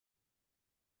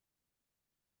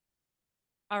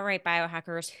All right,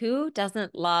 biohackers, who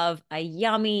doesn't love a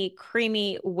yummy,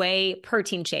 creamy whey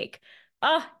protein shake?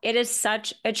 Oh, it is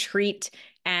such a treat.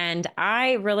 And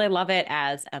I really love it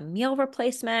as a meal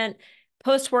replacement,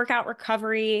 post-workout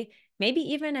recovery, maybe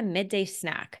even a midday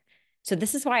snack. So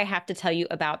this is why I have to tell you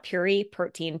about Puri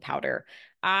protein powder.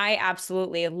 I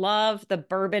absolutely love the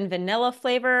bourbon vanilla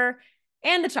flavor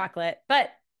and the chocolate, but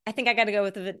I think I got to go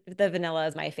with the vanilla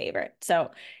as my favorite.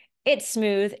 So it's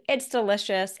smooth, it's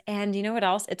delicious, and you know what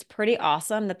else? It's pretty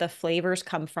awesome that the flavors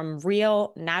come from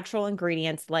real natural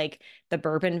ingredients like the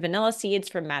bourbon vanilla seeds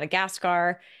from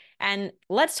Madagascar. And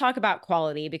let's talk about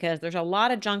quality because there's a lot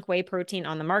of junk whey protein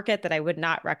on the market that I would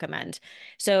not recommend.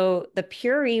 So, the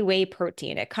Puree whey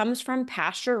protein, it comes from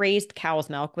pasture-raised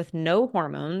cow's milk with no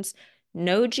hormones,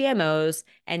 no GMOs,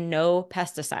 and no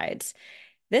pesticides.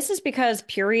 This is because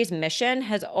Puree's mission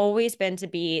has always been to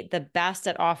be the best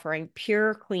at offering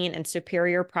pure, clean, and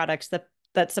superior products that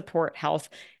support health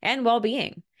and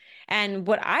well-being. And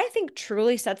what I think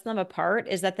truly sets them apart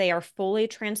is that they are fully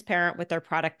transparent with their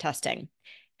product testing.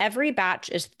 Every batch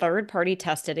is third-party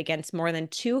tested against more than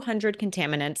 200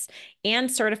 contaminants and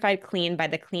certified clean by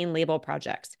the Clean Label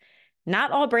Project.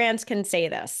 Not all brands can say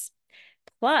this.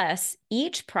 Plus,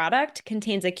 each product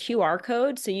contains a QR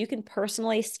code so you can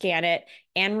personally scan it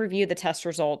and review the test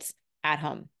results at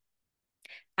home.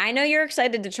 I know you're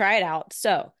excited to try it out.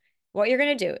 So, what you're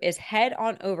going to do is head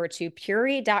on over to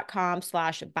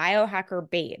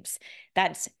puri.com/biohackerbabes.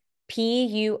 That's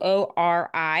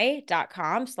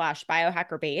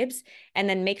PUORI.com/biohackerbabes. And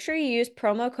then make sure you use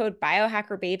promo code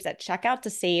biohackerbabes at checkout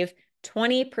to save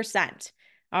 20%.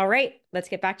 All right, let's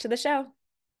get back to the show.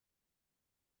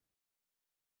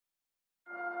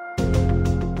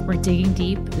 We're digging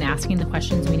deep and asking the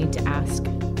questions we need to ask.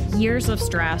 Years of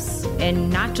stress, and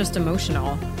not just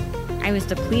emotional. I was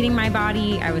depleting my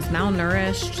body. I was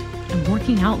malnourished. I'm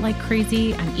working out like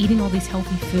crazy. I'm eating all these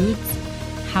healthy foods.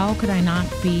 How could I not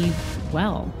be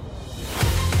well?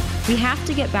 We have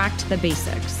to get back to the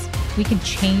basics. We can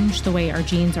change the way our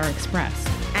genes are expressed.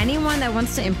 Anyone that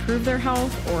wants to improve their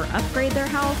health or upgrade their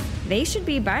health, they should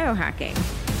be biohacking.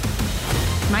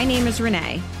 My name is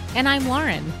Renee. And I'm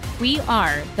Lauren. We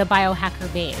are the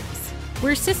Biohacker Babes.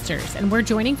 We're sisters, and we're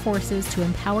joining forces to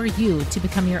empower you to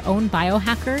become your own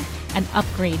biohacker and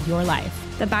upgrade your life.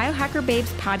 The Biohacker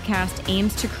Babes podcast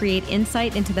aims to create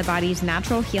insight into the body's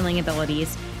natural healing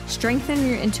abilities, strengthen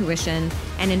your intuition,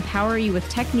 and empower you with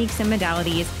techniques and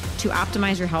modalities to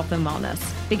optimize your health and wellness.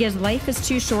 Because life is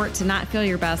too short to not feel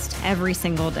your best every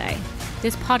single day.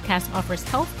 This podcast offers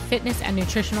health, fitness, and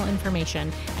nutritional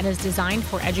information and is designed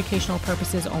for educational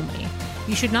purposes only.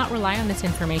 You should not rely on this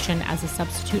information as a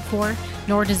substitute for,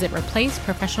 nor does it replace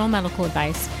professional medical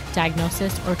advice,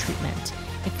 diagnosis, or treatment.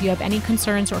 If you have any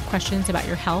concerns or questions about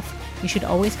your health, you should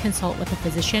always consult with a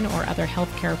physician or other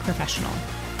healthcare professional.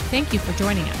 Thank you for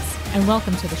joining us, and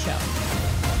welcome to the show.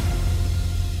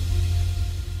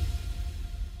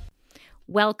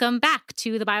 Welcome back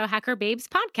to the Biohacker Babes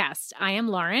podcast. I am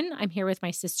Lauren. I'm here with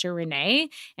my sister Renee,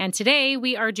 and today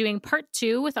we are doing part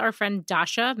 2 with our friend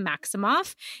Dasha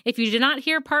Maximoff. If you did not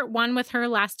hear part 1 with her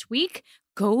last week,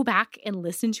 go back and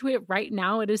listen to it right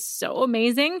now. It is so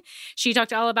amazing. She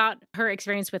talked all about her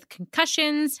experience with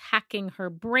concussions, hacking her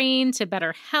brain to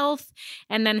better health,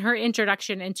 and then her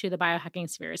introduction into the biohacking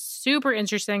sphere is super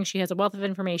interesting. She has a wealth of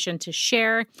information to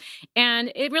share,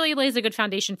 and it really lays a good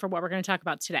foundation for what we're going to talk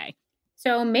about today.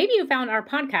 So maybe you found our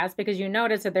podcast because you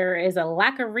noticed that there is a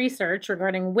lack of research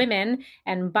regarding women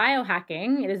and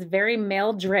biohacking. It is very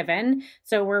male driven.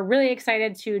 So we're really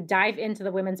excited to dive into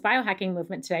the women's biohacking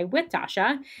movement today with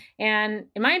Dasha. And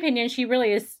in my opinion, she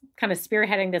really is kind of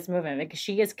spearheading this movement because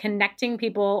she is connecting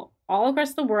people all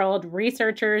across the world,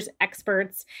 researchers,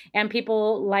 experts, and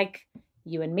people like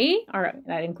you and me,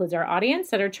 that includes our audience,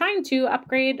 that are trying to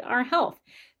upgrade our health.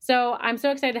 So I'm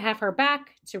so excited to have her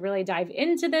back to really dive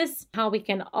into this, how we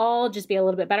can all just be a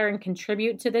little bit better and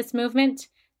contribute to this movement.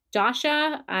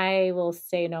 Dasha, I will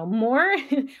say no more.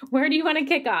 Where do you want to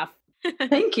kick off?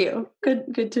 Thank you.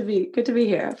 Good to be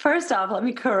here. First off, let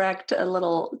me correct a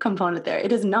little component there.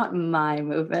 It is not my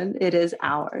movement. It is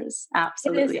ours.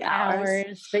 Absolutely it is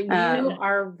ours. But you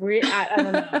are, I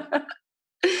don't know.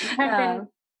 You have been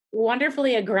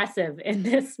wonderfully aggressive in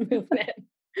this movement.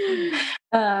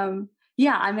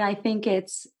 Yeah, I mean, I think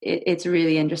it's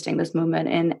really interesting, this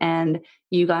movement, and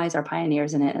you guys are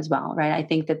pioneers in it as well, right? I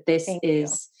think that this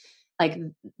is like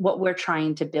what we're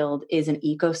trying to build is an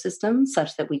ecosystem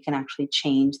such that we can actually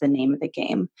change the name of the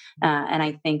game. And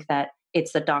I think that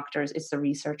it's the doctors, it's the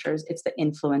researchers, it's the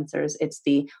influencers, it's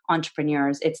the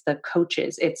entrepreneurs, it's the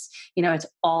coaches, it's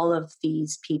all of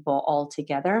these people all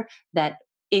together that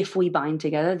if we bind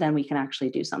together, then we can actually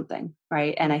do something,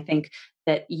 right? And I think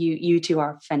that you two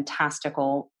are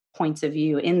fantastical points of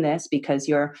view in this, because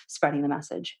you're spreading the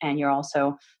message and you're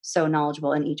also so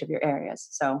knowledgeable in each of your areas.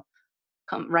 So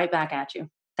come right back at you.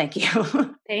 Thank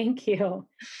you. Thank you.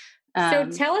 So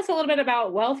tell us a little bit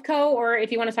about WealthCo, or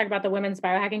if you want to talk about the Women's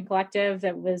Biohacking Collective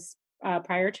that was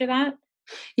prior to that.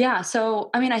 Yeah. So,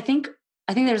 I mean, I think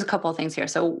there's a couple of things here.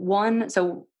 So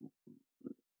so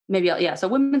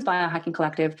Women's Biohacking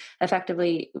Collective,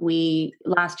 effectively,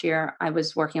 last year I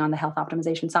was working on the Health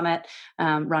Optimization Summit,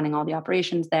 running all the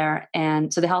operations there.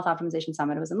 And so the Health Optimization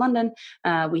Summit was in London.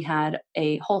 We had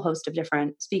a whole host of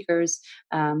different speakers,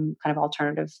 kind of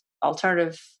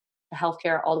alternative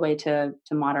healthcare, all the way to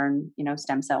modern,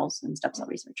 stem cells and stem cell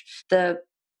research. The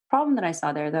problem that I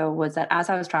saw there, though, was that as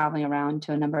I was traveling around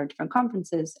to a number of different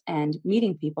conferences and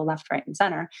meeting people left, right, and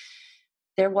center,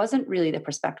 there wasn't really the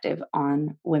perspective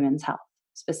on women's health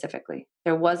specifically.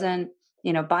 There wasn't,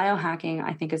 biohacking,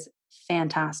 I think, is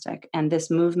fantastic. And this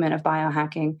movement of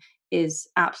biohacking is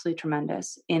absolutely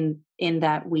tremendous in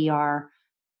that we are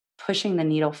pushing the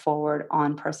needle forward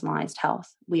on personalized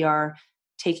health. We are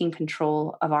taking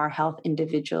control of our health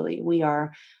individually. We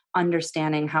are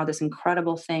understanding how this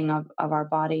incredible thing of our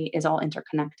body is all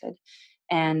interconnected.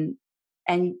 And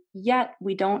yet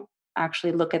we don't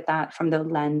actually look at that from the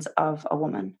lens of a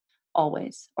woman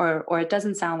always, or it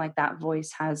doesn't sound like that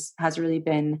voice has really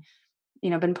been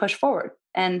pushed forward.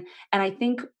 And I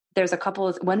think there's a couple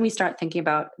of, when we start thinking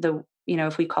about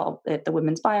if we call it the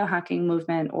women's biohacking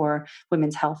movement or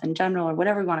women's health in general, or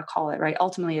whatever we want to call it, right?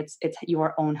 Ultimately, it's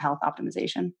your own health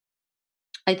optimization.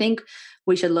 I think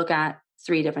we should look at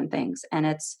three different things. And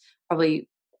it's probably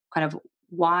kind of,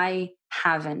 why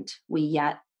haven't we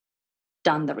yet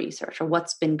done the research, or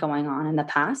what's been going on in the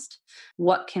past?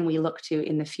 What can we look to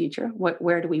in the future?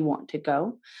 Where do we want to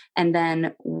go? And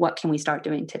then what can we start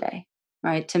doing today?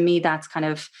 Right? To me, that's kind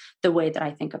of the way that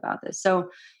I think about this. So,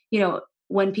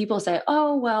 when people say,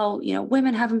 oh, well,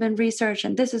 women haven't been researched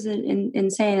and this is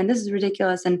insane and this is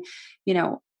ridiculous. And,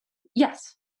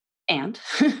 yes. And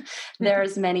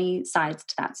there's many sides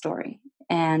to that story.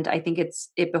 And I think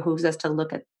it behooves us to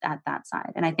look at that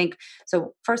side. And I think,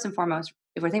 so first and foremost,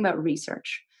 if we're thinking about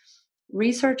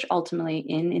research ultimately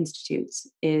in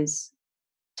institutes is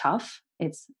tough.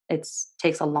 It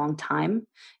takes a long time.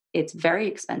 It's very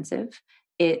expensive.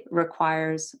 It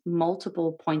requires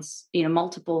multiple points,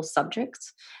 multiple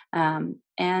subjects, and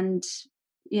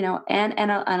a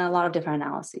lot of different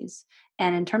analyses.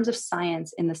 And in terms of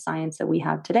science, in the science that we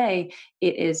have today,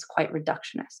 it is quite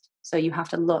reductionist. So you have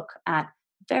to look at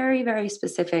very, very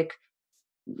specific,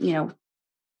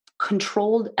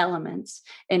 controlled elements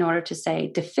in order to say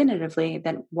definitively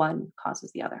that one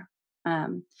causes the other.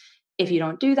 If you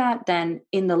don't do that, then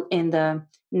in the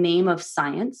name of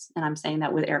science, and I'm saying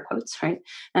that with air quotes, right?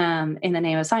 In the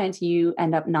name of science, you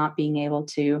end up not being able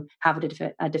to have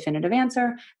a definitive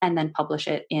answer and then publish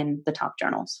it in the top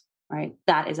journals, right?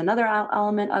 That is another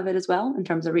element of it as well, in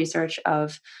terms of research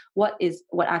of what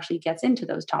actually gets into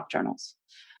those top journals.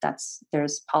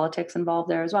 There's politics involved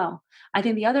there as well. I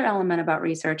think the other element about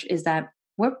research is that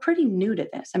we're pretty new to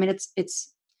this. I mean,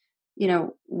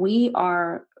 we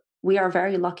are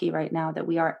very lucky right now that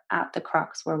we are at the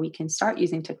crux where we can start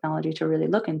using technology to really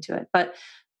look into it. But,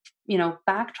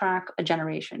 backtrack a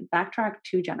generation, backtrack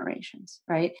 2 generations,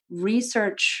 right?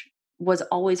 Research was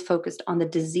always focused on the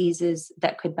diseases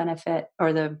that could benefit,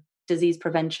 or the disease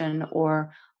prevention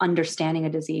or understanding a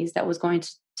disease that was going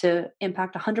to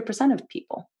impact 100% of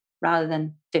people rather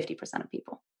than 50% of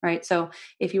people, right? So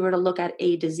if you were to look at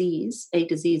a disease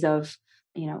of,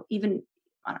 even,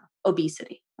 I don't know,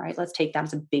 obesity, right? Let's take that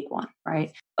as a big one,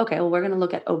 right? Okay, well, we're going to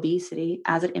look at obesity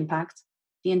as it impacts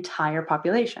the entire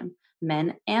population,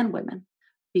 men and women,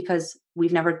 because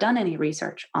we've never done any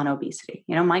research on obesity.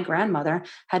 My grandmother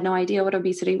had no idea what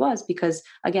obesity was because,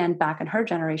 again, back in her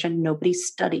generation, nobody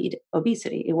studied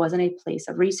obesity. It wasn't a place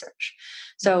of research.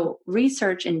 So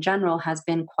research in general has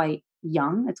been quite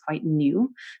young. It's quite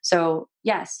new. So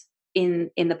yes,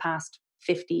 in the past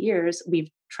 50 years,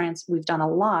 we've done a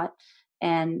lot.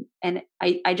 And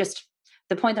I just,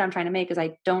 the point that I'm trying to make is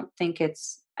I think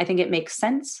it makes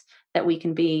sense that we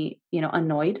can be,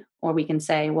 annoyed, or we can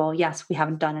say, well, yes, we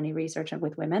haven't done any research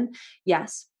with women.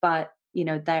 Yes. But,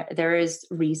 there is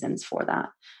reasons for that.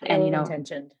 And,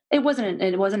 Ill-intentioned. It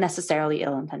wasn't necessarily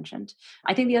ill-intentioned.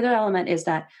 I think the other element is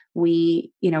that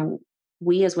we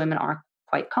as women are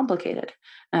quite complicated,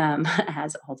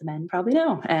 as all the men probably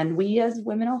know. And we as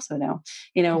women also know,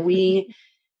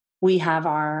 we have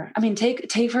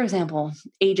take for example,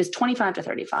 ages 25 to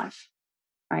 35,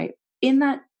 right? In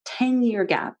that 10-year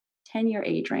gap, 10-year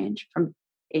age range from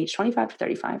age 25 to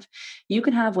 35, you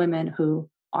can have women who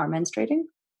are menstruating.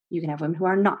 You can have women who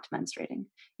are not menstruating.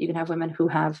 You can have women who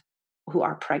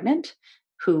are pregnant,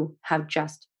 who have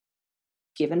just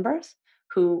given birth,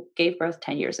 who gave birth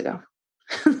 10 years ago.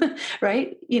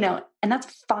 Right? And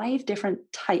that's 5 different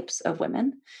types of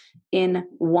women in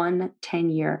one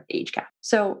 10-year age gap.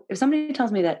 So if somebody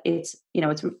tells me that it's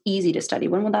easy to study,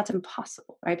 well, that's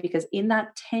impossible, right? Because in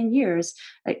that 10 years,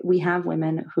 we have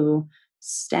women who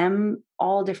stem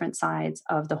all different sides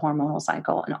of the hormonal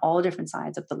cycle and all different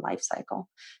sides of the life cycle.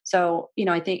 So,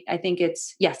 I think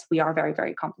it's, yes, we are very,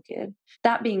 very complicated.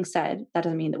 That being said, that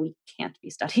doesn't mean that we can't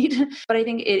be studied, but I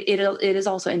think it is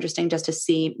also interesting just to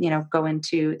see, go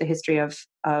into the history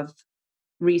of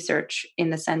research in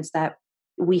the sense that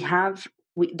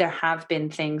there have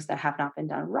been things that have not been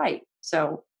done right.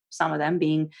 So some of them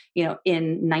being,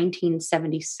 in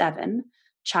 1977,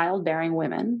 childbearing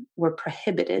women were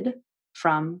prohibited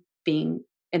from being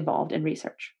involved in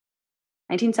research.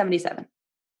 1977.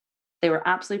 They were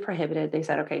absolutely prohibited. They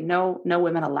said, okay, no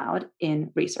women allowed in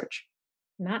research.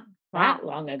 Not that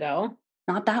long ago.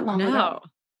 Not that long ago.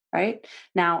 Right?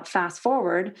 Now, fast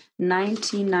forward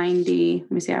 1990,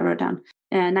 let me see, I wrote it down.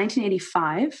 In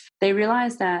 1985, they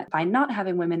realized that by not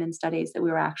having women in studies that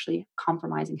we were actually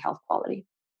compromising health quality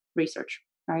research,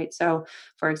 right? So,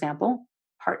 for example,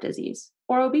 heart disease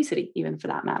or obesity, even for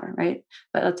that matter, right?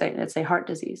 But let's say heart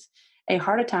disease. A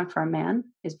heart attack for a man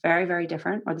is very, very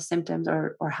different, or the symptoms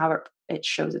or how it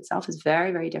shows itself is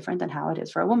very, very different than how it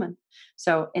is for a woman.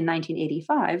 So in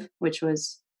 1985, which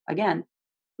was, again,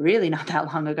 really not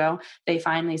that long ago, they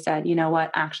finally said, you know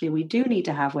what, actually, we do need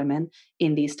to have women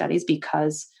in these studies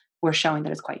because we're showing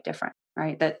that it's quite different,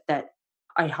 right? That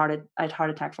a heart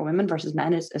attack for women versus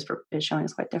men is showing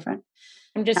us quite different.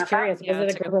 I'm just curious, was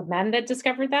it a group of men that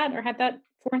discovered that or had that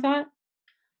forethought?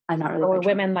 I'm not really. Or were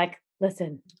women like,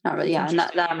 listen? Not really. Yeah,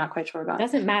 that I'm not quite sure about.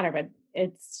 Doesn't matter, but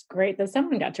it's great that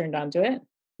someone got turned on to it.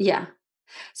 Yeah.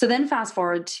 So then fast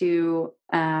forward to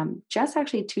just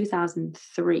actually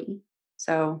 2003.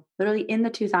 So literally in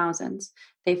the 2000s,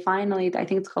 they finally, I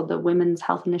think it's called the Women's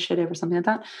Health Initiative or something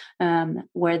like that,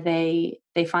 where they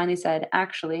finally said,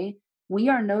 actually, we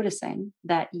are noticing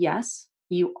that, yes,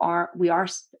 we are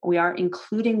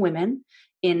including women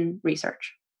in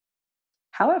research.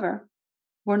 However,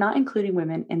 we're not including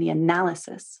women in the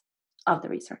analysis of the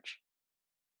research.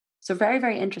 So very,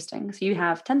 very interesting. So you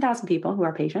have 10,000 people who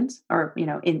are patients or,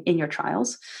 in your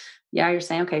trials. Yeah, you're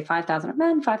saying, okay, 5,000 are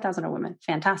men, 5,000 are women.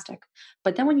 Fantastic.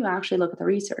 But then when you actually look at the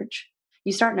research,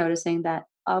 you start noticing that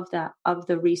of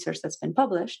the research that's been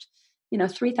published,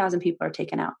 3,000 people are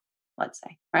taken out, let's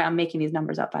say, right? I'm making these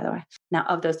numbers up, by the way. Now,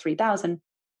 of those 3,000,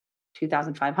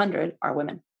 2,500 are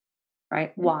women,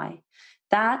 right? Mm-hmm. Why?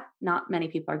 That not many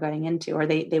people are getting into, or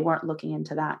they weren't looking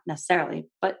into that necessarily.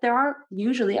 But there are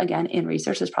usually, again, in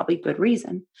research, there's probably good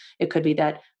reason. It could be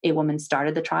that a woman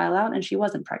started the trial out and she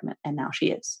wasn't pregnant and now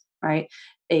she is, right?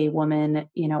 A woman,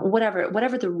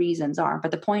 whatever the reasons are.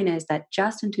 But the point is that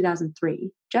just in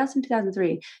 2003,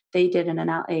 they did an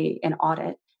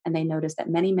audit and they noticed that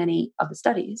many of the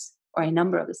studies, or a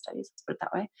number of the studies, let's put it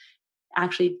that way,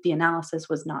 actually the analysis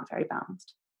was not very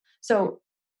balanced. So,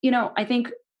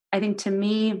 I think to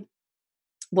me,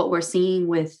 what we're seeing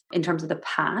in terms of the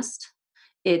past,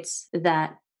 it's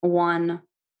that one,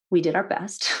 we did our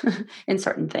best in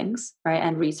certain things, right?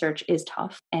 And research is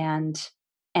tough, and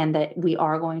that we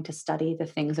are going to study the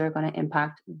things that are going to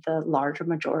impact the larger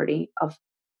majority of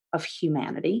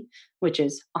humanity, which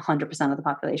is 100% of the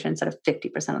population instead of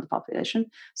 50% of the population.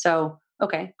 So,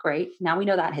 okay, great. Now we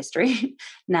know that history.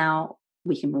 Now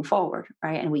we can move forward,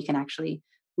 right? And we can actually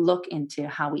look into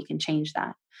how we can change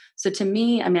that. So to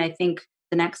me, I think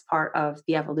the next part of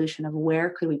the evolution of where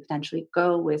could we potentially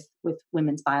go with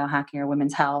women's biohacking or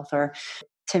women's health, or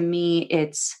to me,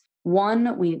 it's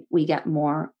one, we get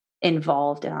more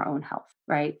involved in our own health,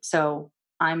 right? So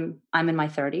I'm in my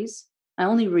 30s. I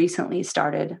only recently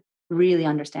started really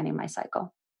understanding my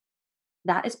cycle.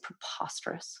 That is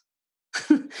preposterous.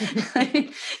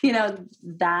 That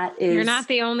is. You're not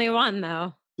the only one,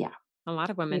 though. Yeah. A lot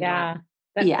of women don't.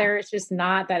 There's just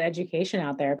not that education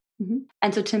out there. Mm-hmm.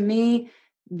 And so to me,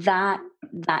 that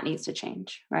needs to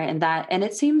change, right? And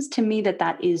it seems to me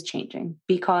that is changing,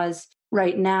 because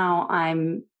right now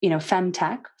I'm,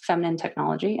 femtech, feminine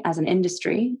technology as an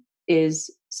industry is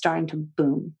starting to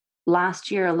boom. Last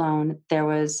year alone, there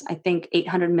was, I think,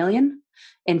 800 million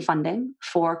in funding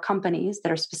for companies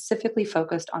that are specifically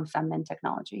focused on feminine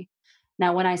technology.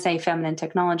 Now, when I say feminine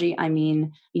technology, I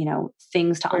mean,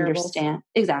 things to wearables. Understand.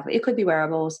 Exactly. It could be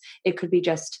wearables. It could be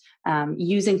just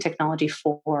using technology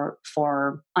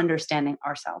for understanding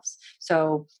ourselves.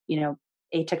 So,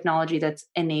 a technology that's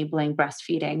enabling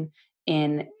breastfeeding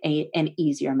in an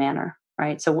easier manner,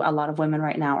 right? So a lot of women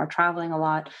right now are traveling a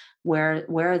lot. Where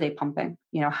are they pumping?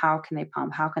 How can they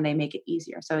pump? How can they make it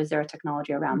easier? So is there a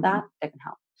technology around that can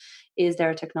help? Is there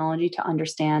a technology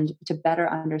to better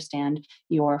understand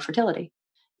your fertility?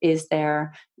 Is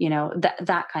there,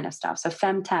 that kind of stuff? So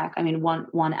femtech, I mean,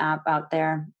 one app out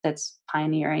there that's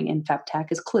pioneering in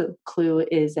femtech is Clue. Clue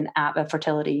is an app, a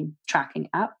fertility tracking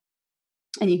app.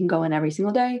 And you can go in every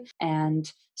single day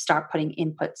and start putting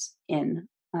inputs in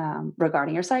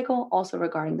regarding your cycle, also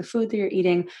regarding the food that you're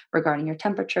eating, regarding your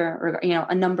temperature,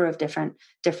 a number of different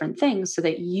things, so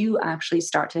that you actually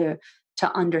start to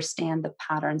understand the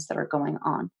patterns that are going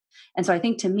on. And so I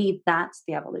think, to me, that's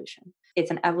the evolution.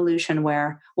 It's an evolution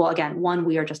where, well, again, one,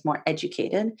 we are just more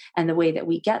educated. And the way that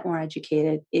we get more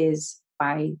educated is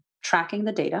by tracking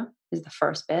the data, is the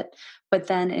first bit. But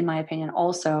then, in my opinion,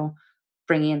 also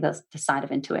bringing in the side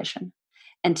of intuition.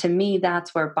 And to me,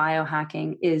 that's where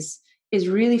biohacking is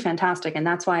really fantastic. And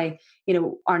that's why,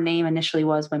 our name initially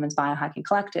was Women's Biohacking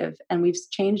Collective, and we've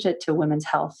changed it to Women's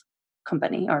Health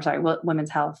Women's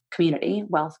Health Community,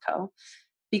 Wealth Co,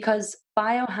 because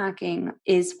biohacking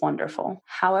is wonderful.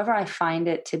 However, I find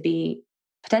it to be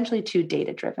potentially too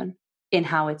data driven in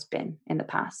how it's been in the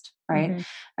past. Right.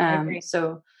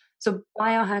 So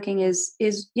biohacking is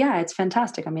it's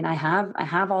fantastic. I mean, I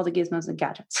have all the gizmos and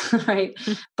gadgets, right?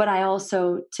 But I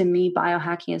also, to me,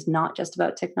 biohacking is not just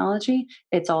about technology.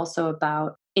 It's also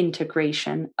about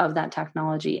integration of that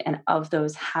technology and of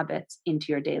those habits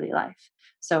into your daily life.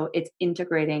 So it's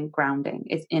integrating grounding,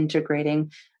 it's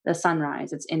integrating the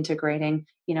sunrise, it's integrating,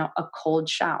 a cold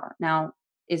shower. Now,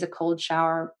 is a cold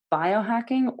shower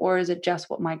biohacking, or is it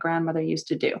just what my grandmother used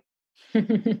to do?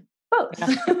 Both.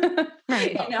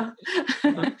 Right.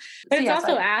 But it's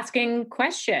also asking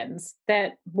questions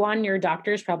that, one, your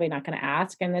doctor is probably not going to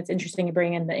ask. And that's interesting to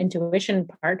bring in the intuition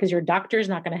part, because your doctor is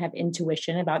not going to have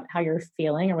intuition about how you're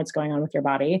feeling or what's going on with your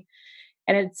body.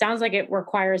 And it sounds like it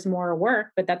requires more work,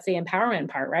 but that's the empowerment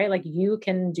part, right? Like, you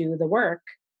can do the work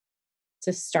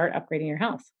to start upgrading your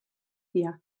health.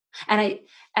 Yeah. And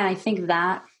I think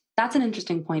that's an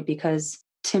interesting point, because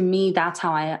to me, that's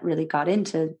how I really got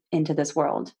into this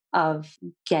world of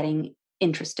getting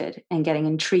interested and getting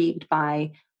intrigued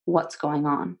by what's going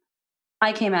on.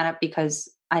 I came at it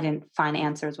because I didn't find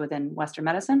answers within Western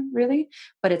medicine, really,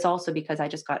 but it's also because I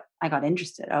got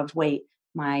interested of, wait,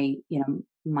 my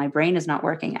brain is not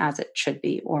working as it should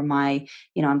be, or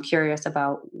I'm curious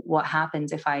about what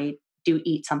happens if I do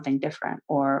eat something different,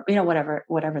 or,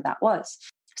 whatever that was.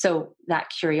 So that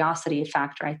curiosity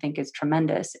factor, I think, is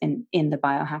tremendous in the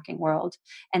biohacking world.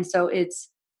 And so it's,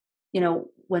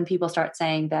 when people start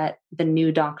saying that the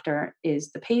new doctor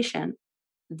is the patient,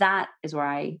 that is where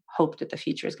I hope that the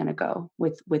future is going to go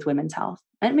with women's health.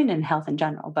 I mean, in health in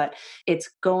general, but it's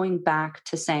going back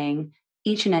to saying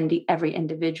each and every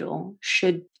individual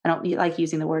should, I don't like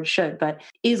using the word should, but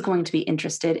is going to be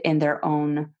interested in their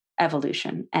own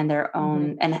evolution and their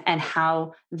own and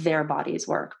how their bodies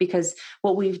work. Because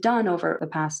what we've done over the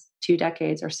past 2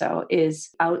 decades or so is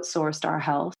outsourced our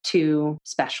health to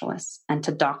specialists and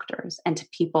to doctors and to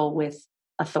people with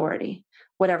authority,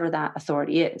 whatever that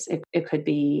authority is. It could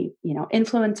be,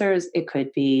 influencers, it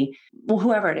could be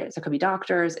whoever it is. It could be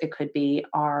doctors, it could be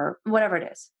whatever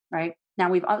it is, right? Now,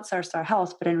 we've outsourced our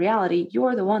health, but in reality,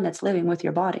 you're the one that's living with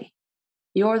your body.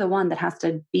 You're the one that has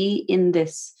to be in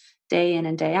this day in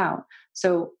and day out.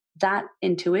 So that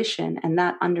intuition and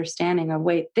that understanding of,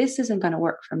 wait, this isn't going to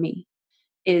work for me,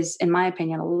 is, in my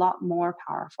opinion, a lot more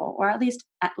powerful, or at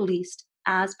least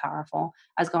as powerful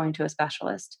as going to a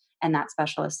specialist and that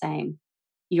specialist saying,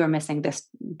 you're missing this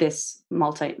this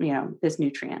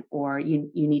nutrient, or you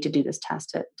need to do this test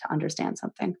to understand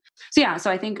something.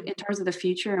 So I think in terms of the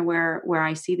future and where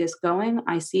I see this going,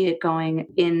 I see it going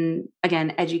in,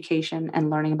 again, education and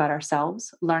learning about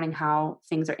ourselves, learning how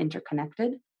things are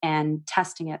interconnected and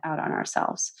testing it out on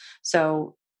ourselves.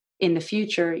 So in the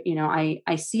future,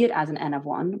 I see it as an N of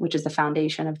one, which is the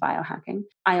foundation of biohacking.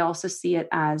 I also see it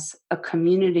as a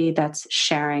community that's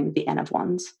sharing the N of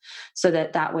ones, so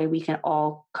that way we can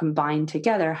all combine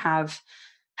together, have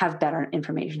better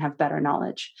information, have better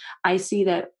knowledge. I see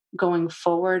that going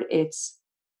forward, it's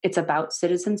about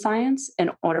citizen science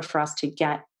in order for us to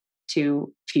get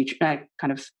to future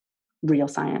kind of real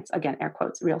science, again, air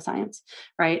quotes, real science,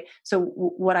 right? So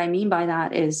what I mean by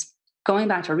that is, going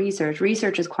back to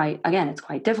research is quite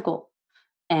difficult,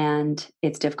 and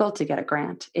it's difficult to get a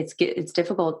grant. It's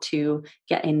difficult to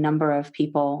get a number of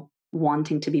people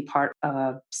wanting to be part of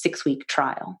a 6-week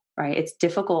trial, right? It's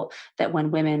difficult that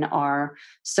when women are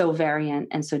so variant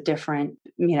and so different,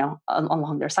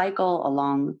 along their cycle,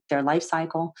 along their life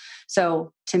cycle.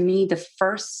 So to me, the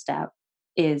first step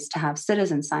is to have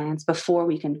citizen science before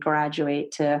we can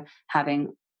graduate to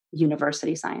having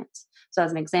university science. So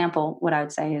as an example, what I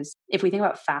would say is if we think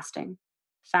about fasting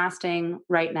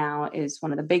right now is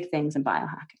one of the big things in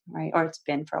biohacking, right? Or it's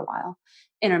been for a while.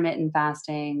 Intermittent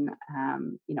fasting,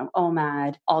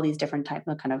 OMAD, all these different types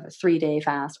of kind of a 3-day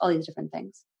fast, all these different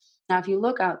things. Now, if you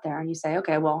look out there and you say,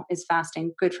 okay, well, is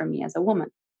fasting good for me as a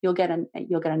woman? You'll get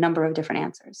a number of different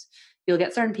answers. You'll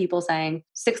get certain people saying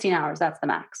 16 hours, that's the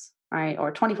max, right?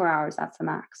 Or 24 hours, that's the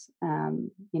max.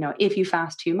 If you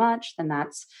fast too much, then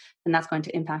that's going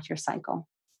to impact your cycle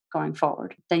going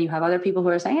forward. Then you have other people who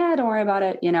are saying, don't worry about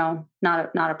it. Not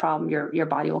a problem. Your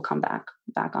body will come back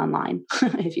online,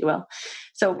 if you will.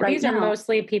 So these are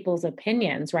mostly people's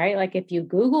opinions, right? Like if you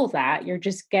Google that, you're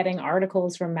just getting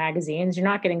articles from magazines. You're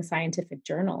not getting scientific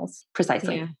journals.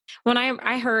 Precisely. Yeah. When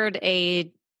I heard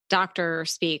a doctor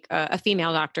speak, a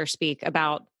female doctor speak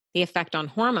about the effect on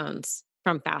hormones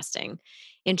from fasting,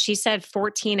 and she said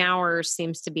 14 hours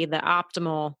seems to be the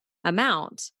optimal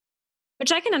amount,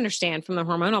 which I can understand from the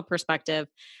hormonal perspective.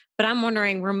 But I'm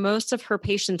wondering, were most of her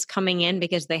patients coming in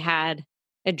because they had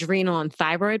adrenal and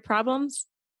thyroid problems?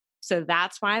 So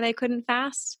that's why they couldn't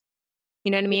fast?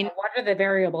 You know what I mean? Yeah, what are the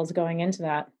variables going into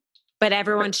that? But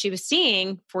everyone she was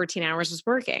seeing, 14 hours was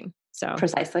working. So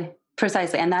precisely.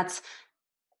 And that's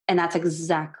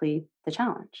exactly the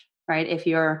challenge, right? If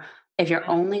you're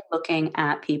only looking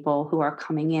at people who are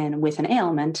coming in with an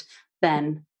ailment,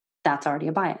 then that's already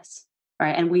a bias.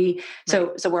 Right. And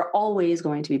so we're always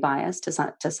going to be biased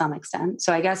to some extent.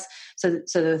 So I guess, so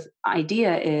the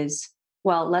idea is,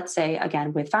 well, let's say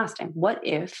again, with fasting, what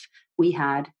if we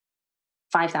had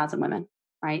 5,000 women,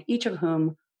 right? Each of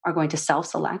whom are going to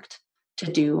self-select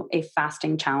to do a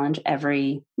fasting challenge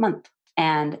every month.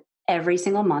 And every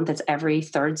single month, it's every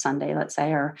third Sunday, let's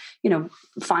say, or,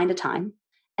 find a time.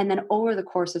 And then over the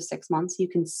course of 6 months, you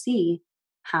can see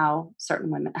how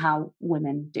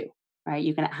women do. Right?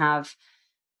 You can have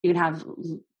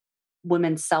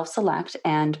women self-select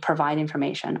and provide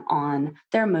information on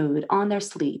their mood, on their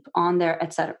sleep, on their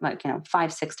et cetera,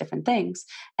 5-6 different things.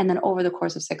 And then over the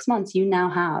course of 6 months, you now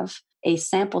have a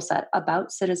sample set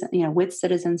about with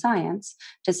citizen science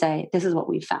to say, this is what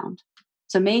we've found.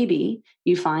 So maybe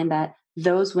you find that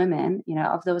those women,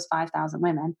 of those 5,000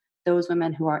 women, those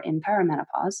women who are in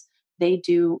perimenopause, they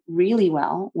do really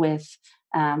well with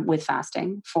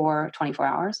fasting for 24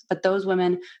 hours. But those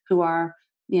women who are,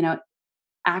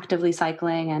 actively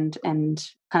cycling and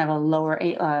kind of a lower,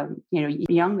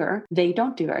 younger, they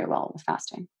don't do very well with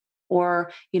fasting.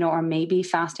 Or maybe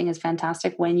fasting is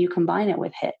fantastic when you combine it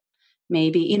with HIIT.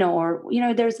 Maybe,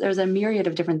 there's a myriad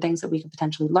of different things that we could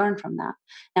potentially learn from that.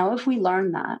 Now, if we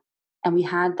learn that and we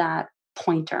had that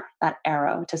pointer, that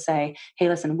arrow to say, hey,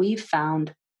 listen, we've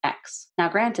found X. Now,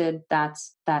 granted,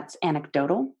 that's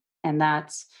anecdotal and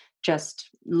that's just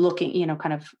looking,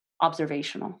 kind of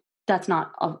observational. That's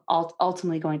not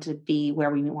ultimately going to be where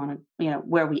we want to,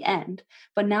 where we end.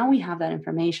 But now we have that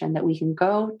information that we can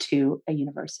go to a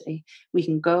university. We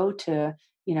can go to,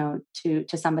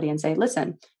 to somebody and say,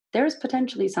 listen, there's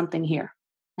potentially something here.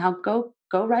 Now go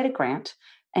write a grant.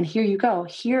 And here you go.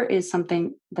 Here is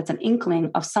something that's an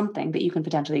inkling of something that you can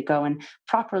potentially go and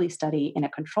properly study in a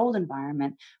controlled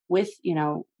environment with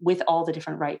all the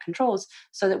different right controls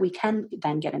so that we can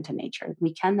then get into Nature.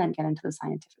 We can then get into the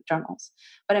scientific journals.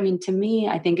 But I mean, to me,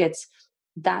 I think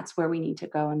that's where we need to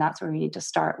go. And that's where we need to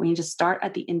start. We need to start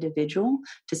at the individual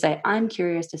to say, I'm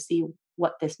curious to see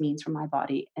what this means for my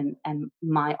body and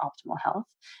my optimal health.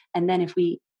 And then if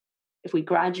we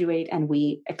graduate and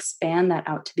we expand that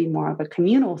out to be more of a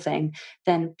communal thing,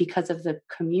 then because of the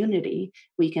community,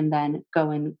 we can then go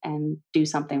in and do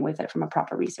something with it from a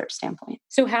proper research standpoint.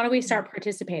 So how do we start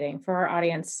participating for our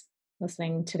audience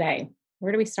listening today?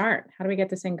 Where do we start? How do we get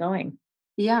this thing going?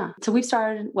 Yeah. So we've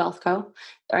started WealthCo.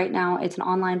 Right now, it's an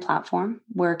online platform.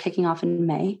 We're kicking off in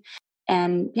May.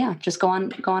 And yeah, just go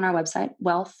on our website,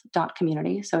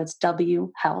 wealth.community. So it's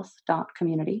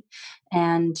whealth.community.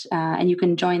 And you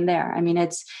can join there. I mean,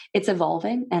 it's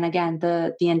evolving. And again,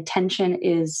 the intention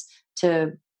is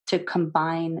to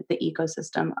combine the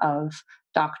ecosystem of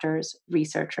doctors,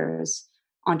 researchers,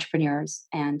 entrepreneurs,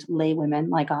 and lay women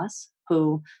like us,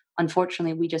 who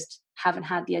unfortunately we just haven't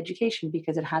had the education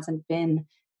because it hasn't been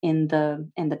in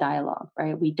the dialogue,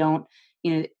 right? We don't,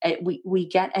 we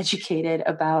get educated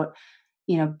about,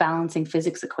 balancing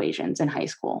physics equations in high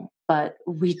school, but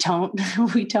we don't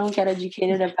get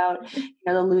educated about,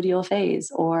 the luteal phase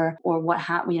or what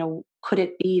could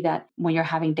it be that when you're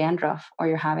having dandruff or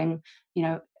you're having,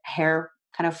 hair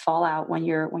kind of fall out when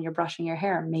you're brushing your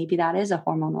hair, maybe that is a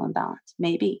hormonal imbalance,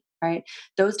 maybe, right?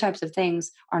 Those types of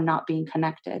things are not being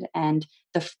connected. And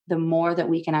the more that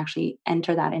we can actually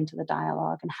enter that into the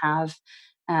dialogue and have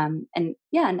and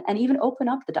even open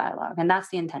up the dialogue. And that's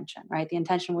the intention, right? The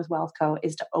intention with WealthCo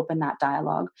is to open that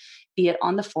dialogue, be it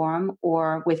on the forum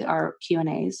or with our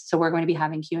Q&As. So we're going to be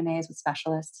having Q&As with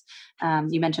specialists.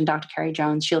 You mentioned Dr. Carrie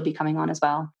Jones. She'll be coming on as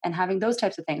well, and having those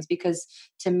types of things, because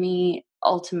to me,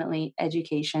 ultimately,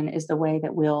 education is the way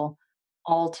that we'll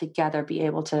all together be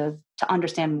able to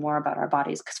understand more about our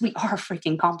bodies, because we are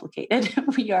freaking complicated.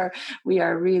 we are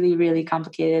really, really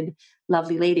complicated,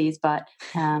 lovely ladies. But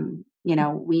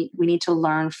we need to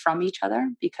learn from each other,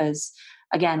 because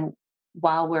again,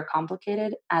 while we're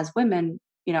complicated as women,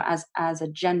 as a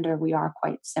gender, we are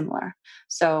quite similar.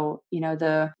 So,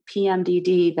 the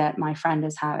PMDD that my friend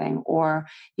is having, or,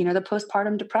 the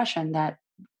postpartum depression that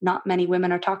not many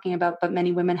women are talking about, but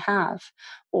many women have,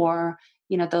 or,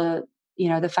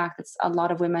 the fact that a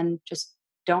lot of women just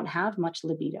don't have much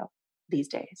libido these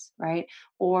days, right?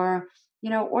 Or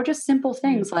just simple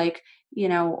things like,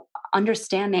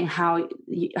 understanding how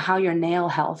your nail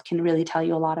health can really tell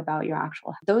you a lot about your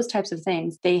actual, those types of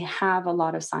things. They have a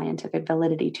lot of scientific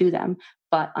validity to them,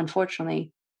 but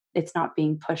unfortunately, it's not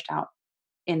being pushed out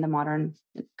in the modern,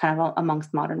 kind of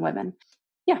amongst modern women.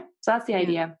 Yeah. So that's the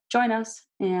idea. Join us.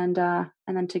 And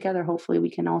then together, hopefully we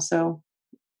can also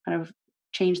kind of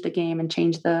change the game and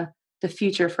change the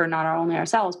future for not only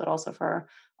ourselves, but also for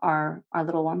our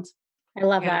little ones. I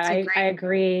love that. I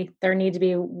agree. There need to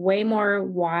be way more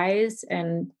whys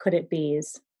and could it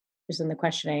be's just in the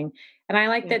questioning. And I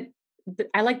like that.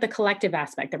 I like the collective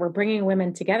aspect that we're bringing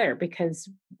women together, because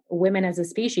women as a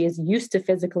species used to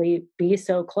physically be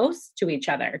so close to each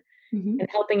other and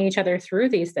helping each other through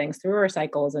these things, through our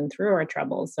cycles and through our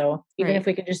troubles. So even if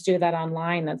we could just do that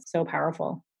online, that's so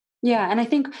powerful. Yeah. And I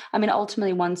think,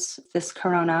 ultimately, once this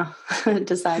corona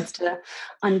decides to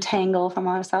untangle from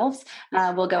ourselves,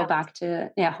 we'll go back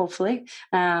to, hopefully,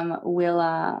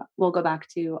 we'll go back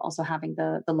to also having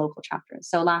the local chapters.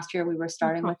 So last year we were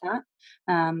starting with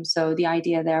that. So the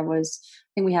idea there was, I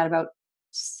think we had about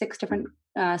 6 different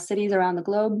cities around the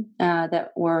globe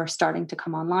that were starting to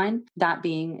come online. That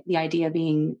being the idea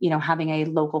being, having a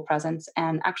local presence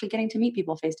and actually getting to meet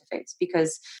people face to face,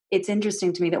 because it's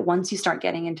interesting to me that once you start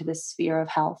getting into this sphere of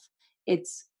health,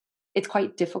 it's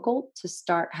quite difficult to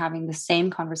start having the same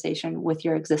conversation with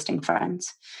your existing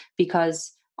friends,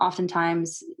 because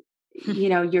oftentimes,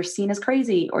 you're seen as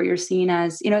crazy, or you're seen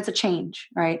as, it's a change,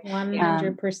 right?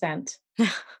 100%.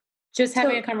 Just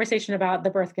having a conversation about the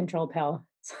birth control pill.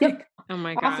 Yep. Oh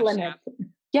my gosh.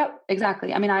 Yep,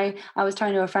 exactly. I was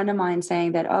talking to a friend of mine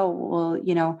saying that,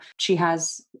 she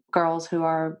has girls who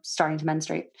are starting to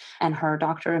menstruate, and her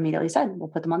doctor immediately said, we'll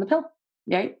put them on the pill.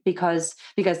 Right. Because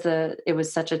it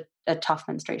was such a tough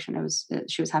menstruation.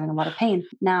 She was having a lot of pain.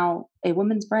 Now, a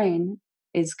woman's brain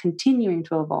is continuing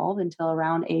to evolve until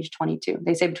around age 22.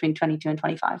 They say between 22 and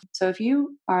 25. So if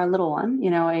you are a little one,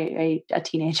 a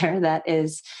teenager that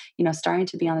is, starting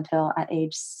to be on the pill at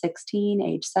age 16,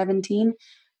 age 17,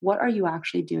 what are you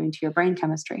actually doing to your brain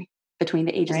chemistry between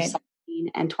the ages of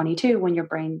 17 and 22, when your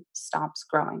brain stops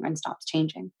growing and stops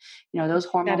changing? Those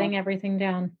hormones. Shutting everything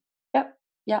down. Yep.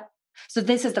 Yep. So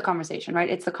this is the conversation, right?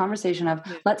 It's the conversation of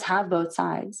let's have both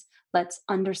sides. Let's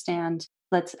understand.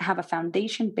 Let's have a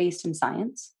foundation based in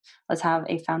science. Let's have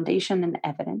a foundation in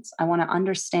evidence. I want to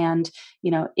understand,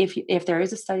 if there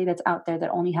is a study that's out there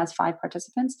that only has 5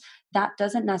 participants, that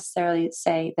doesn't necessarily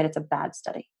say that it's a bad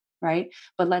study, right?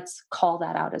 But let's call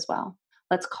that out as well.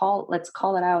 Let's call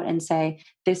it out and say,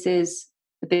 this is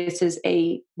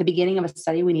the beginning of a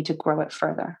study. We need to grow it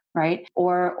further, right?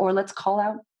 Or let's call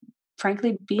out,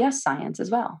 frankly, BS science as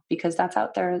well, because that's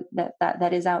out there,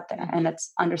 that is out there, and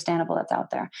it's understandable that's out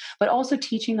there. But also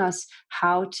teaching us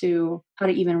how to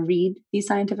even read these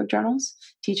scientific journals,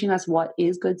 teaching us what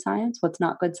is good science, what's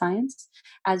not good science,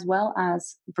 as well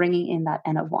as bringing in that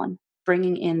N of 1,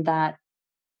 bringing in that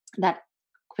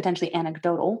potentially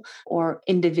anecdotal or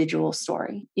individual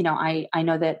story. I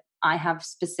know that I have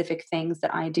specific things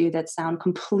that I do that sound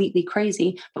completely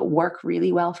crazy, but work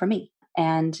really well for me.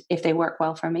 And if they work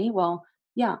well for me, well,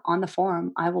 yeah, on the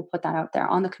forum, I will put that out there.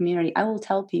 On the community, I will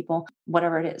tell people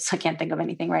whatever it is. I can't think of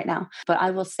anything right now, but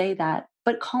I will say that,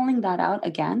 but calling that out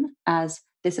again as,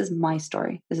 this is my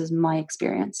story. This is my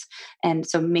experience. And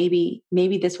so maybe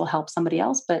this will help somebody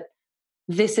else, but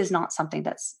this is not something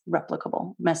that's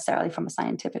replicable necessarily from a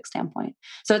scientific standpoint.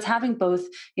 So it's having both,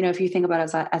 if you think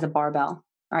about it as a barbell,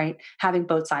 right? Having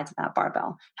both sides of that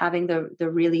barbell, having the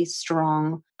really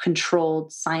strong,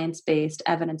 controlled, science-based,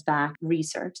 evidence-backed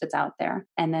research that's out there,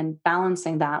 and then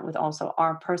balancing that with also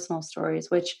our personal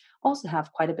stories, which also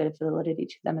have quite a bit of validity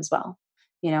to them as well.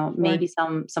 Maybe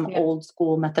some old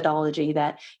school methodology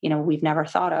that, we've never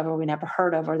thought of or we never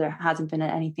heard of, or there hasn't been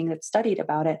anything that's studied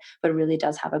about it, but really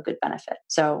does have a good benefit.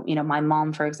 So, my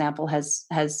mom, for example, has,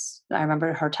 I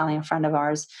remember her telling a friend of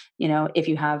ours, if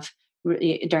you have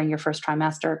during your first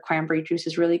trimester, cranberry juice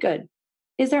is really good.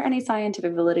 Is there any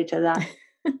scientific validity to that?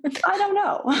 I don't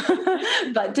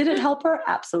know. But did it help her?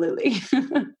 Absolutely.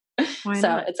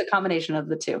 So it's a combination of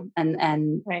the two,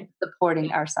 and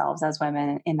supporting ourselves as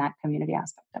women in that community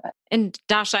aspect of it. And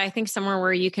Dasha, I think somewhere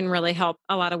where you can really help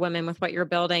a lot of women with what you're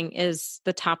building is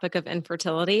the topic of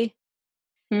infertility.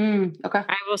 Okay.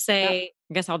 I will say,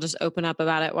 I guess I'll just open up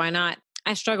about it. Why not?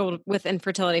 I struggled with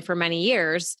infertility for many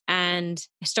years, and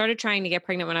I started trying to get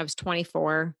pregnant when I was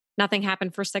 24. Nothing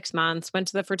happened for 6 months, went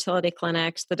to the fertility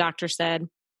clinics. The doctor said,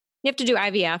 you have to do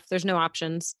IVF. There's no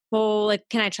options. Well,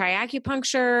 can I try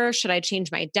acupuncture? Should I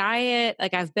change my diet?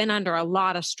 I've been under a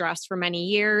lot of stress for many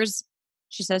years.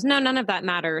 She says, no, none of that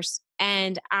matters.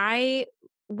 And I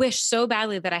wish so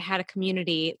badly that I had a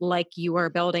community like you are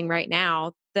building right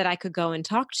now that I could go and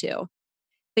talk to.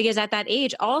 Because at that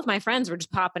age, all of my friends were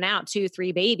just popping out 2,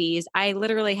 3 babies. I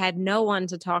literally had no one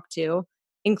to talk to,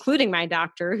 including my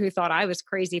doctor, who thought I was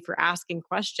crazy for asking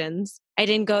questions. I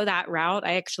didn't go that route.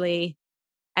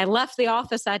 I left the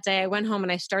office that day. I went home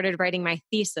and I started writing my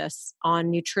thesis on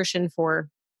nutrition for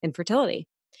infertility.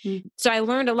 So I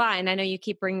learned a lot. And I know you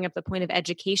keep bringing up the point of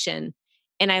education.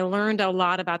 And I learned a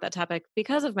lot about that topic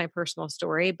because of my personal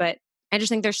story. But I just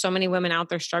think there's so many women out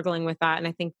there struggling with that. And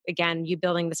I think, again, you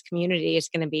building this community is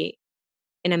going to be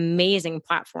an amazing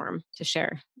platform to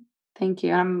share. Thank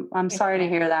you. I'm sorry to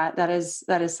hear that. That is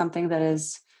something that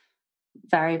is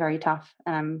very, very tough.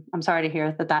 And I'm sorry to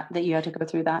hear that you had to go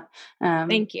through that.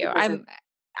 Thank you.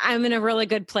 I'm in a really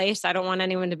good place. I don't want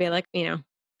anyone to be like, it's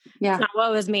not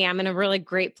woe is me. I'm in a really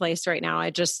great place right now.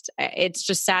 It's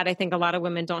just sad. I think a lot of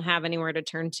women don't have anywhere to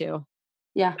turn to.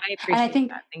 Yeah. I appreciate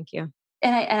that. Thank you.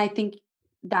 And I think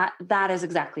that is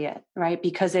exactly it, right?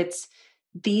 Because it's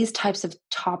these types of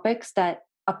topics that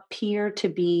appear to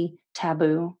be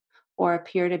taboo or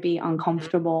appear to be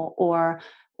uncomfortable or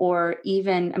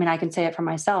even, I can say it for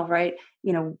myself, right?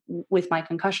 With my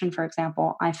concussion, for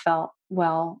example, I felt,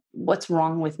 well, what's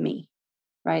wrong with me,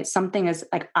 right? Something is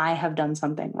I have done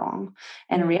something wrong.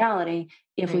 And in reality,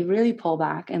 if we really pull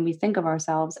back and we think of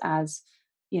ourselves as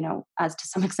to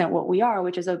some extent what we are,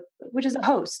 which is a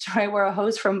host, right? We're a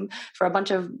host for a bunch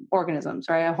of organisms,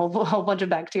 right? A whole bunch of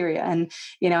bacteria and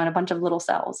a bunch of little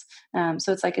cells.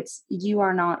 So it's you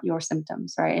are not your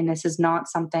symptoms, right? And this is not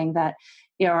something that,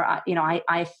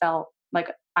 I felt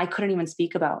like I couldn't even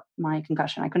speak about my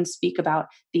concussion. I couldn't speak about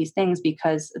these things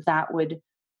because that would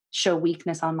show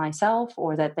weakness on myself,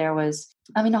 or that there was,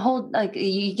 a whole,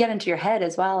 you get into your head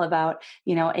as well about,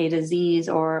 a disease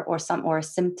or a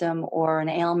symptom or an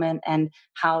ailment and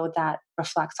how that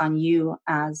reflects on you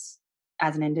as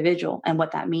an individual and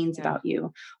what that means about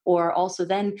you. Or also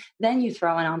then you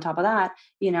throw in on top of that,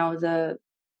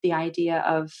 the idea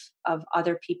of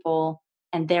other people,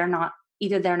 and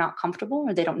either they're not comfortable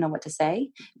or they don't know what to say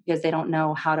because they don't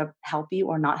know how to help you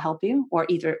or not help you, or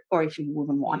if you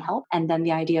even want help. And then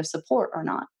the idea of support or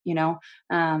not,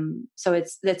 so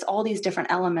it's all these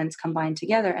different elements combined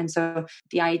together. And so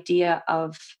the idea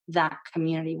of that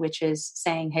community, which is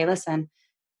saying, hey, listen,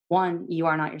 1, you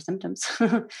are not your symptoms.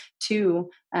 2,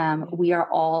 we are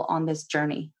all on this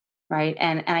journey. Right.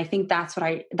 And I think that's what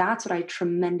I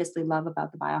tremendously love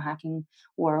about the biohacking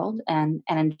world and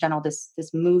in general, this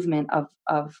movement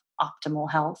of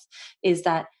optimal health, is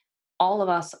that all of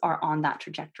us are on that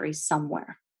trajectory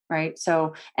somewhere. Right.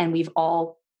 So, and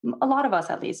a lot of us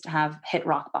at least have hit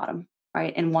rock bottom,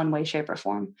 right, in one way, shape, or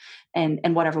form,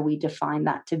 and whatever we define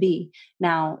that to be.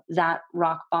 Now, that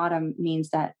rock bottom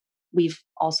means that we've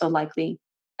also likely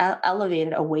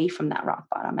elevated away from that rock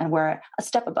bottom, and we're a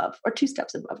step above or 2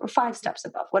 steps above or 5 steps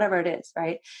above, whatever it is,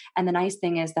 right? And the nice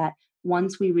thing is that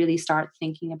once we really start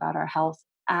thinking about our health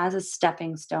as a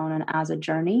stepping stone and as a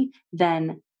journey,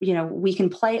 then we can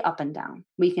play up and down.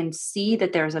 We can see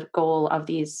that there's a goal of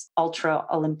these ultra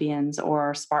Olympians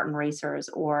or Spartan racers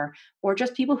or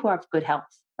just people who have good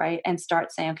health, right? And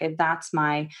start saying, okay, that's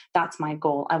my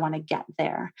goal. I want to get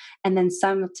there. And then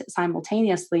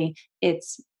simultaneously,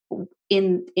 it's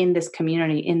in this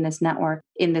community, in this network,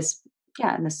 in this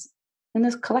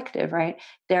collective, right?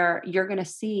 You're going to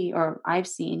see, or I've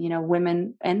seen,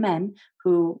 women and men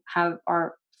who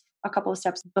are a couple of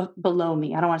steps below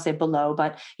me. I don't want to say below,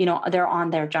 but they're on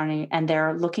their journey and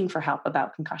they're looking for help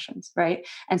about concussions, right?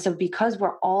 And so because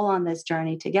we're all on this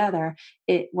journey together,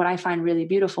 what I find really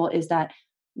beautiful is that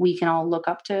we can all look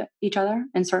up to each other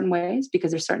in certain ways,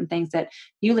 because there's certain things that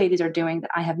you ladies are doing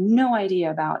that I have no idea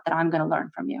about that I'm going to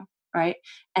learn from you. Right.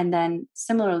 And then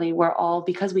similarly,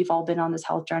 because we've all been on this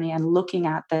health journey and looking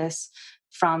at this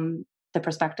from the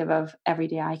perspective of every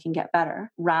day I can get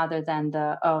better, rather than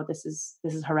this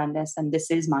is horrendous and this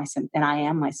is my symptom and I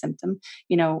am my symptom,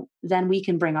 then we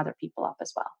can bring other people up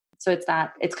as well. So it's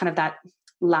kind of that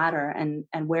ladder, and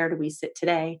where do we sit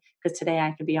today? Because today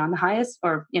I could be on the highest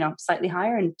or, slightly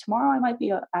higher, and tomorrow I might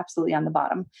be absolutely on the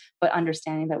bottom, but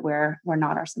understanding that we're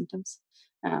not our symptoms.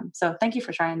 So thank you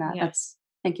for sharing that. Yeah.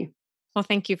 Thank you. Well,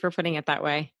 thank you for putting it that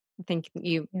way. I think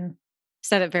you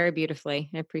said it very beautifully.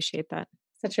 I appreciate that.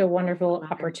 Such a wonderful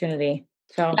opportunity.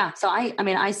 So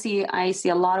I see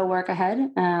a lot of work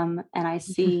ahead. And I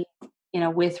see,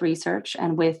 with research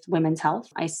and with women's health,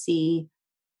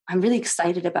 I'm really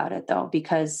excited about it though,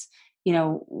 because,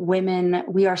 women,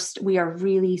 we are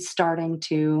really starting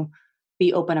to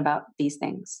be open about these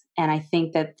things. And I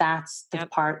think that that's the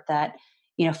part that,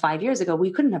 5 years ago, we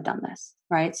couldn't have done this,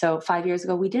 right? So 5 years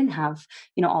ago, we didn't have,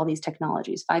 all these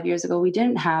technologies. 5 years ago, we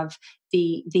didn't have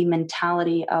the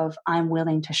mentality of I'm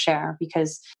willing to share,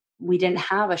 because we didn't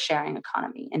have a sharing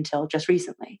economy until just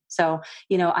recently. So,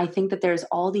 I think that there's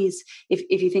all these,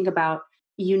 if you think about,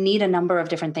 you need a number of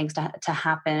different things to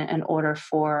happen in order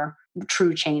for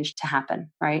true change to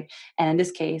happen, right? And in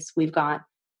this case, we've got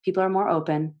people are more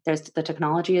open. The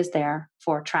technology is there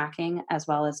for tracking as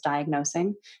well as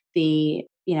diagnosing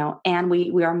and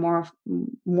we are more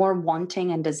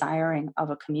wanting and desiring of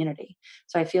a community.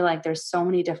 So I feel like there's so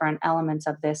many different elements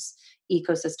of this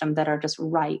ecosystem that are just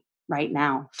right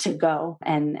now to go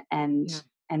and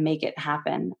make it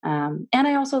happen. And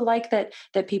I also like that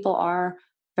people are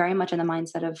very much in the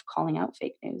mindset of calling out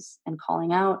fake news and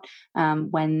calling out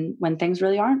when things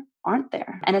really aren't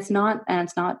there. And it's not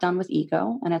done with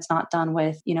ego, and it's not done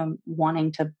with,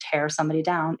 wanting to tear somebody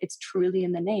down. It's truly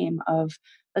in the name of,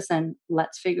 listen,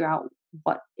 let's figure out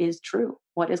what is true,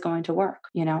 what is going to work,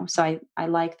 So I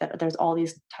like that there's all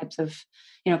these types of,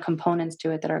 components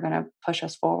to it that are going to push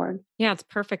us forward. Yeah, it's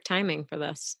perfect timing for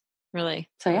this. Really.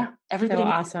 So yeah, everybody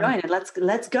needs to join it.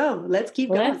 Let's go. Let's keep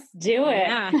going. Let's do it.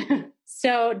 Yeah.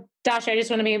 So Dasha, I just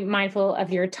want to be mindful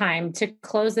of your time. To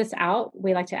close this out,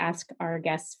 we like to ask our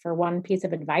guests for one piece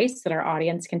of advice that our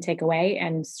audience can take away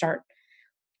and start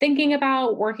thinking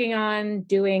about, working on,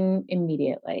 doing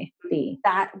immediately.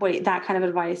 That kind of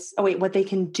advice. Oh wait, what they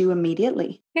can do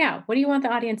immediately. Yeah. What do you want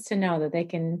the audience to know that they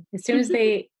can, as soon as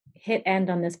they hit end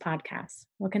on this podcast,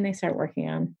 what can they start working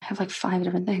on? I have like 5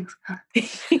 different things.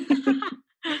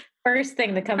 First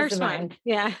thing that comes to mind.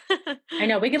 Yeah. I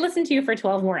know. We could listen to you for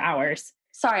 12 more hours.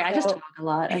 Sorry, I just talk a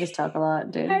lot,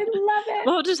 dude. I love it.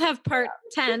 We'll just have part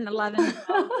 10, 11.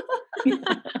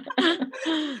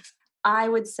 I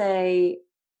would say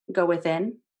go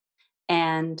within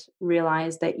and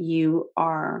realize that you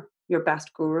are your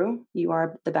best guru. You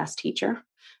are the best teacher.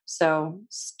 So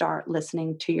start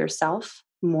listening to yourself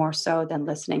more so than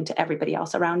listening to everybody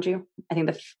else around you. I think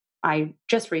I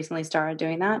just recently started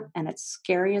doing that, and it's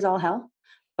scary as all hell,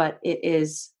 but it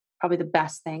is probably the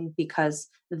best thing, because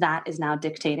that is now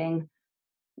dictating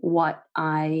what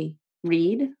I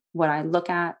read, what I look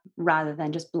at, rather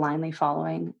than just blindly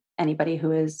following anybody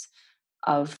who is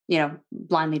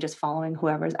blindly just following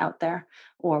whoever's out there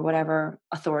or whatever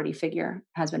authority figure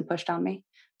has been pushed on me.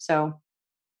 So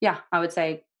yeah, I would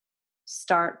say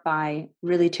start by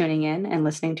really tuning in and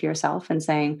listening to yourself and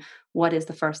saying, what is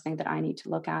the first thing that I need to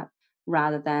look at,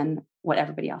 rather than what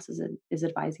everybody else is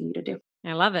advising you to do.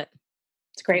 I love it.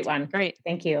 It's a great one. Great.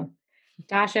 Thank you.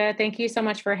 Dasha, thank you so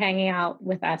much for hanging out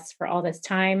with us for all this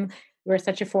time. You're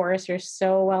such a force. You're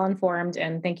so well informed.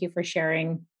 And thank you for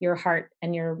sharing your heart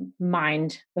and your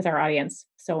mind with our audience.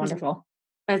 So wonderful.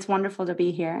 It's wonderful to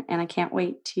be here. And I can't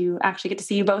wait to actually get to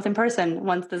see you both in person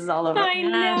once this is all over. I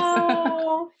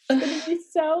know. It's going to be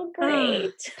so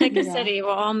great. Pick a city.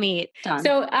 We'll all meet. Done.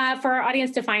 So for our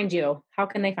audience to find you, how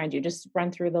can they find you? Just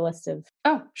run through the list of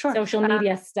social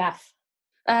media stuff.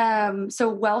 So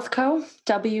Wealth Co,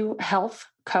 W Health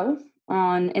Co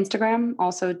on Instagram,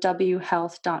 also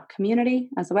whealth.community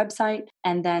as the website.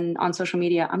 And then on social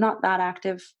media, I'm not that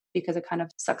active because it kind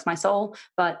of sucks my soul,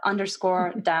 but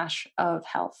 _-of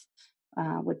health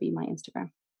would be my Instagram.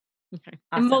 Okay.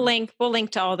 Awesome. And we'll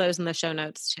link to all those in the show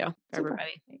notes too, for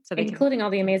everybody. So including all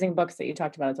the amazing books that you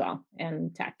talked about as well,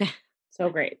 and tech. So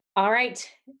great. All right,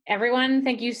 everyone.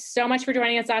 Thank you so much for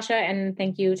joining us, Dasha. And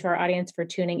thank you to our audience for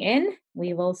tuning in.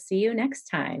 We will see you next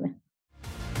time.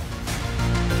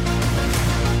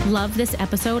 Love this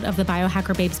episode of the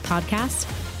Biohacker Babes podcast?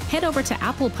 Head over to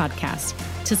Apple Podcasts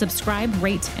to subscribe,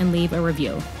 rate, and leave a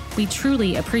review. We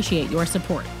truly appreciate your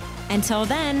support. Until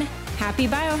then, happy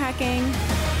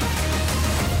biohacking.